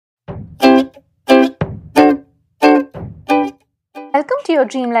Welcome to your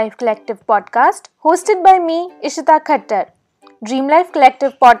Dream Life Collective podcast, hosted by me, Ishita Khattar. Dream Life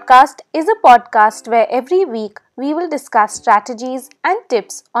Collective podcast is a podcast where every week we will discuss strategies and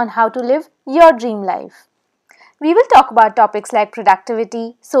tips on how to live your dream life. We will talk about topics like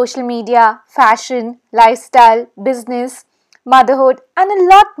productivity, social media, fashion, lifestyle, business, motherhood, and a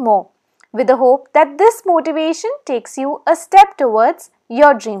lot more, with the hope that this motivation takes you a step towards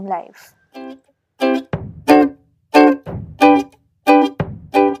your dream life.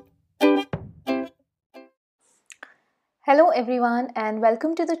 Hello, everyone, and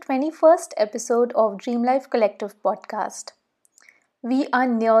welcome to the 21st episode of Dream Life Collective podcast. We are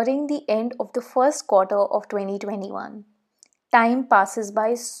nearing the end of the first quarter of 2021. Time passes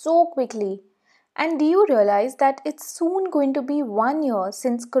by so quickly. And do you realize that it's soon going to be 1 year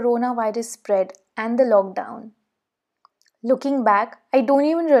since coronavirus spread and the lockdown? Looking back, I don't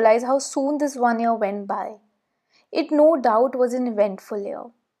even realize how soon this 1 year went by. It no doubt was an eventful year.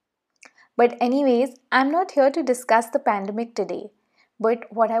 But anyways, I'm not here to discuss the pandemic today. But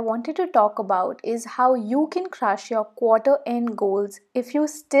what I wanted to talk about is how you can crush your quarter end goals if you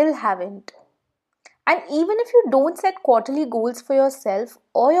still haven't. And even if you don't set quarterly goals for yourself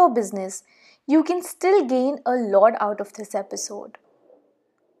or your business, you can still gain a lot out of this episode.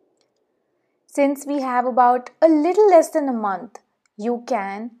 Since we have about a little less than a month, you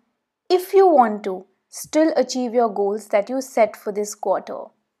can, if you want to, still achieve your goals that you set for this quarter.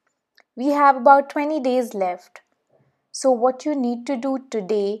 We have about 20 days left. So what you need to do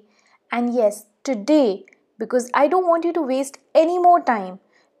today, and yes, today, because I don't want you to waste any more time,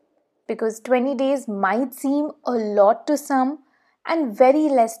 because 20 days might seem a lot to some and very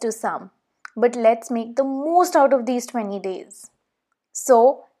less to some. But let's make the most out of these 20 days.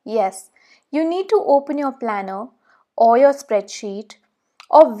 So, yes, you need to open your planner or your spreadsheet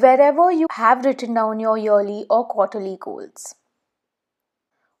or wherever you have written down your yearly or quarterly goals.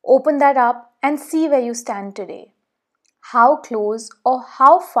 Open that up and see where you stand today. How close or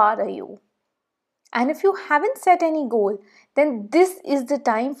how far are you? And if you haven't set any goal, then this is the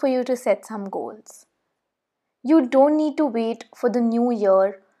time for you to set some goals. You don't need to wait for the new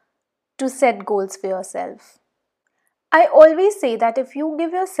year to set goals for yourself. I always say that if you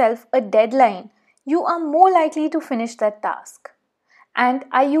give yourself a deadline, you are more likely to finish that task. And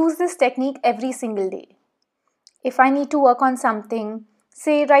I use this technique every single day. If I need to work on something,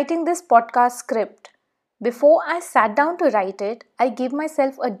 say writing this podcast script, before I sat down to write it, I gave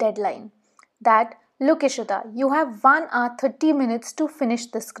myself a deadline that, look Ishita, you have 1 hour 30 minutes to finish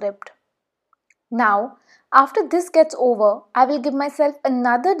the script. Now, after this gets over, I will give myself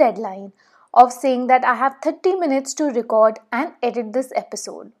another deadline of saying that I have 30 minutes to record and edit this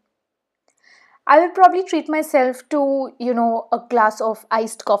episode. I will probably treat myself to, a glass of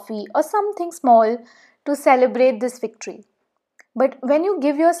iced coffee or something small to celebrate this victory. But when you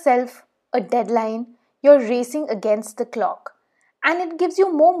give yourself a deadline, you're racing against the clock, and it gives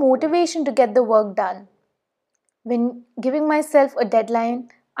you more motivation to get the work done. When giving myself a deadline,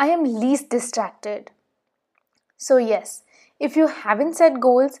 I am least distracted. So yes, if you haven't set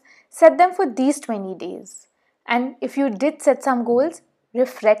goals, set them for these 20 days. And if you did set some goals,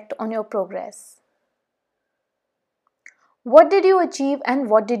 reflect on your progress. What did you achieve and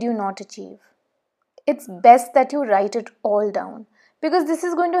what did you not achieve? It's best that you write it all down because this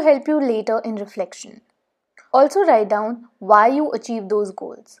is going to help you later in reflection. Also write down why you achieved those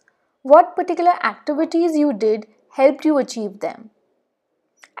goals. What particular activities you did helped you achieve them.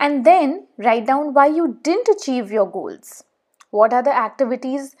 And then write down why you didn't achieve your goals. What are the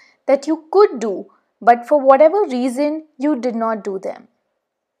activities that you could do, but for whatever reason you did not do them.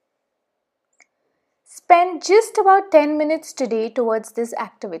 Spend just about 10 minutes today towards this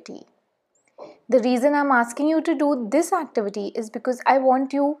activity. The reason I'm asking you to do this activity is because I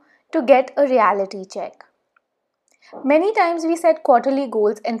want you to get a reality check. Many times we set quarterly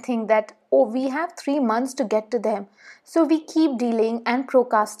goals and think that, we have 3 months to get to them, so we keep delaying and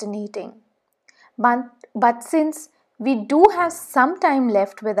procrastinating. But since we do have some time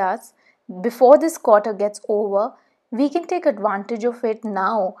left with us before this quarter gets over, we can take advantage of it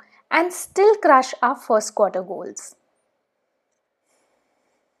now and still crush our first quarter goals.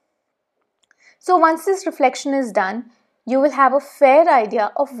 So once this reflection is done, you will have a fair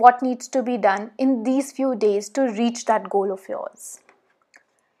idea of what needs to be done in these few days to reach that goal of yours.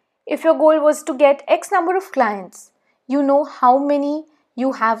 If your goal was to get X number of clients, you know how many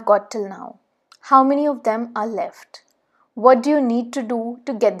you have got till now. How many of them are left? What do you need to do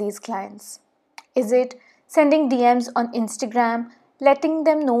to get these clients? Is it sending DMs on Instagram, letting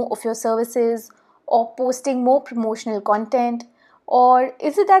them know of your services, or posting more promotional content? Or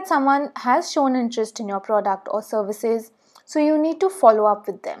is it that someone has shown interest in your product or services, so you need to follow up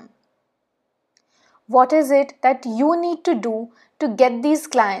with them. What is it that you need to do to get these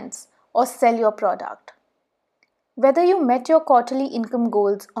clients or sell your product? Whether you met your quarterly income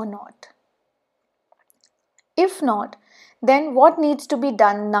goals or not. If not, then what needs to be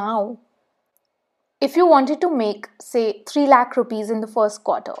done now? If you wanted to make, say, 3 lakh rupees in the first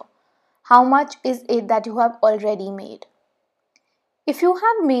quarter, how much is it that you have already made? If you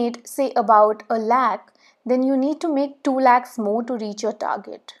have made, say, about a lakh, then you need to make 2 lakhs more to reach your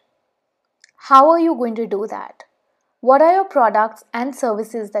target. How are you going to do that? What are your products and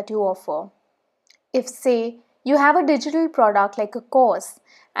services that you offer? If, say, you have a digital product like a course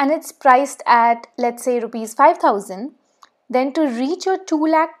and it's priced at, let's say, rupees 5,000, then to reach your 2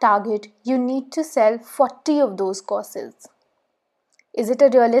 lakh target, you need to sell 40 of those courses. Is it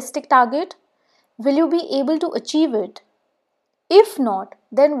a realistic target? Will you be able to achieve it? If not,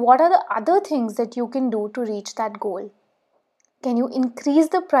 then what are the other things that you can do to reach that goal? Can you increase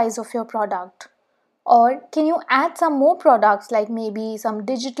the price of your product? Or can you add some more products like maybe some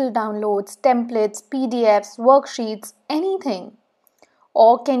digital downloads, templates, PDFs, worksheets, anything?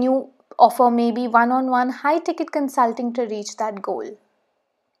 Or can you offer maybe one-on-one high-ticket consulting to reach that goal?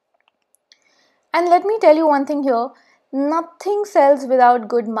 And let me tell you one thing here, nothing sells without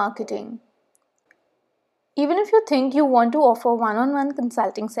good marketing. Even if you think you want to offer one-on-one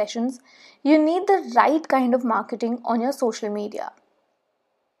consulting sessions, you need the right kind of marketing on your social media.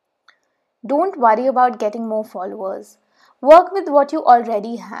 Don't worry about getting more followers. Work with what you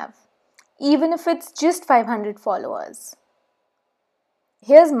already have, even if it's just 500 followers.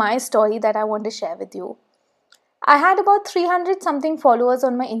 Here's my story that I want to share with you. I had about 300 something followers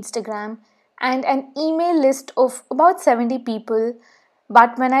on my Instagram and an email list of about 70 people.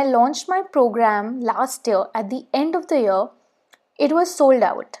 But when I launched my program last year at the end of the year, it was sold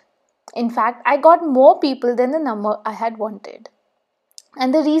out. In fact, I got more people than the number I had wanted.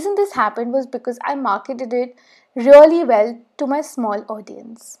 And the reason this happened was because I marketed it really well to my small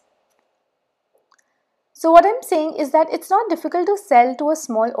audience. So what I'm saying is that it's not difficult to sell to a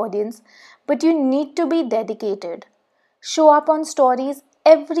small audience, but you need to be dedicated. Show up on stories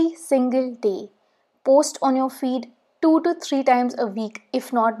every single day. Post on your feed 2 to 3 times a week,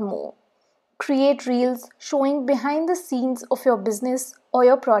 if not more. Create reels showing behind the scenes of your business or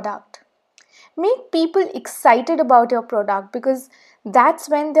your product. Make people excited about your product because that's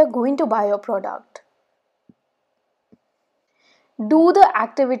when they're going to buy your product. Do the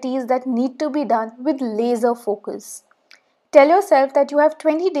activities that need to be done with laser focus. Tell yourself that you have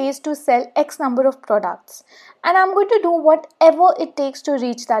 20 days to sell X number of products and I'm going to do whatever it takes to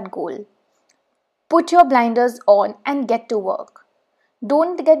reach that goal. Put your blinders on and get to work.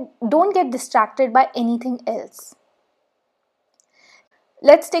 Don't get distracted by anything else.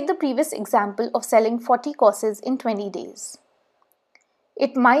 Let's take the previous example of selling 40 courses in 20 days.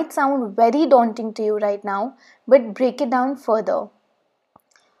 It might sound very daunting to you right now, but break it down further.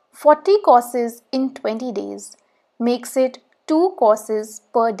 40 courses in 20 days makes it 2 courses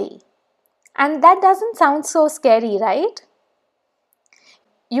per day. And that doesn't sound so scary, right?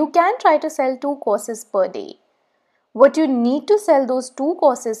 You can try to sell 2 courses per day. What you need to sell those 2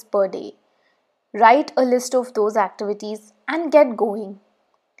 courses per day, write a list of those activities and get going.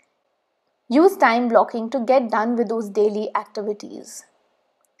 Use time blocking to get done with those daily activities.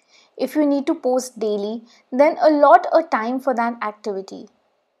 If you need to post daily, then allot a time for that activity.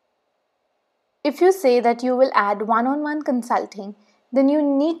 If you say that you will add one-on-one consulting, then you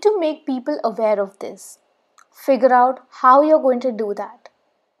need to make people aware of this. Figure out how you're going to do that.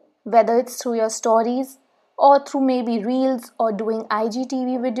 Whether it's through your stories or through maybe reels or doing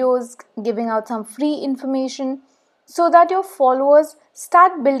IGTV videos, giving out some free information so that your followers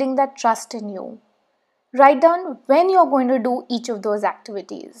start building that trust in you. Write down when you're going to do each of those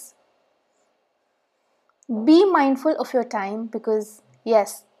activities. Be mindful of your time because,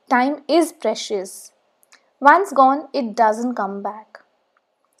 yes, time is precious. Once gone, it doesn't come back.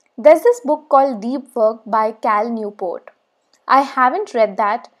 There's this book called Deep Work by Cal Newport. I haven't read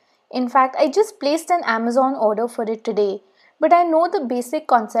that. In fact, I just placed an Amazon order for it today. But I know the basic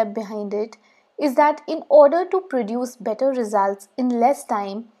concept behind it is that in order to produce better results in less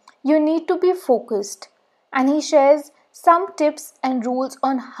time, you need to be focused. And he shares some tips and rules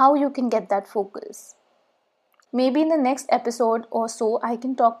on how you can get that focus. Maybe in the next episode or so, I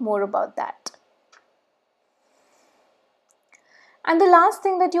can talk more about that. And the last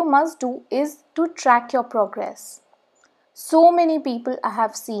thing that you must do is to track your progress. So many people I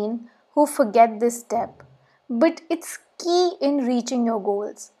have seen who forget this step, but it's key in reaching your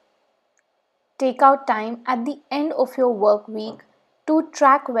goals. Take out time at the end of your work week to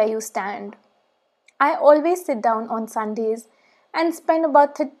track where you stand. I always sit down on Sundays and spend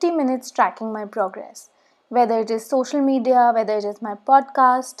about 30 minutes tracking my progress, whether it is social media, whether it is my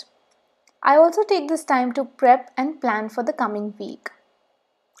podcast. I also take this time to prep and plan for the coming week.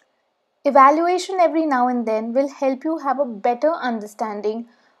 Evaluation every now and then will help you have a better understanding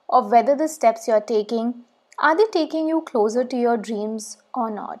of whether the steps you are taking are they taking you closer to your dreams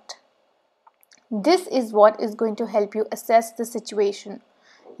or not. This is what is going to help you assess the situation,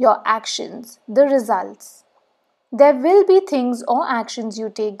 your actions, the results. There will be things or actions you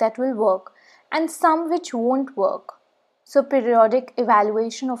take that will work and some which won't work. So, periodic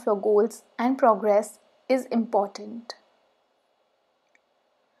evaluation of your goals and progress is important.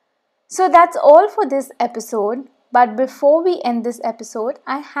 So, that's all for this episode. But before we end this episode,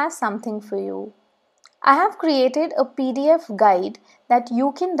 I have something for you. I have created a PDF guide that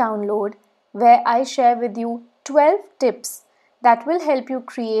you can download where I share with you 12 tips that will help you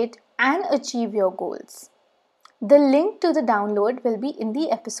create and achieve your goals. The link to the download will be in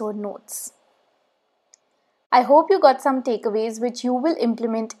the episode notes. I hope you got some takeaways which you will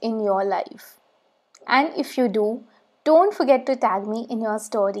implement in your life. And if you do, don't forget to tag me in your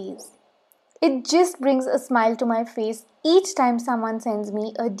stories. It just brings a smile to my face each time someone sends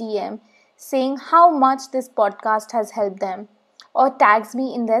me a DM saying how much this podcast has helped them or tags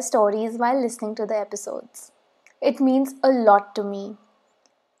me in their stories while listening to the episodes. It means a lot to me.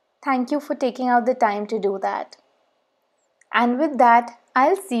 Thank you for taking out the time to do that. And with that,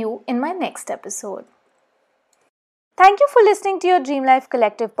 I'll see you in my next episode. Thank you for listening to your Dream Life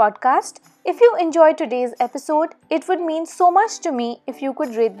Collective podcast. If you enjoyed today's episode, it would mean so much to me if you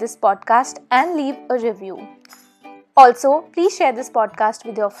could rate this podcast and leave a review. Also, please share this podcast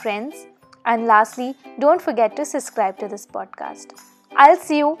with your friends. And lastly, don't forget to subscribe to this podcast. I'll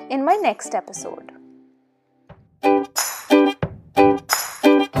see you in my next episode.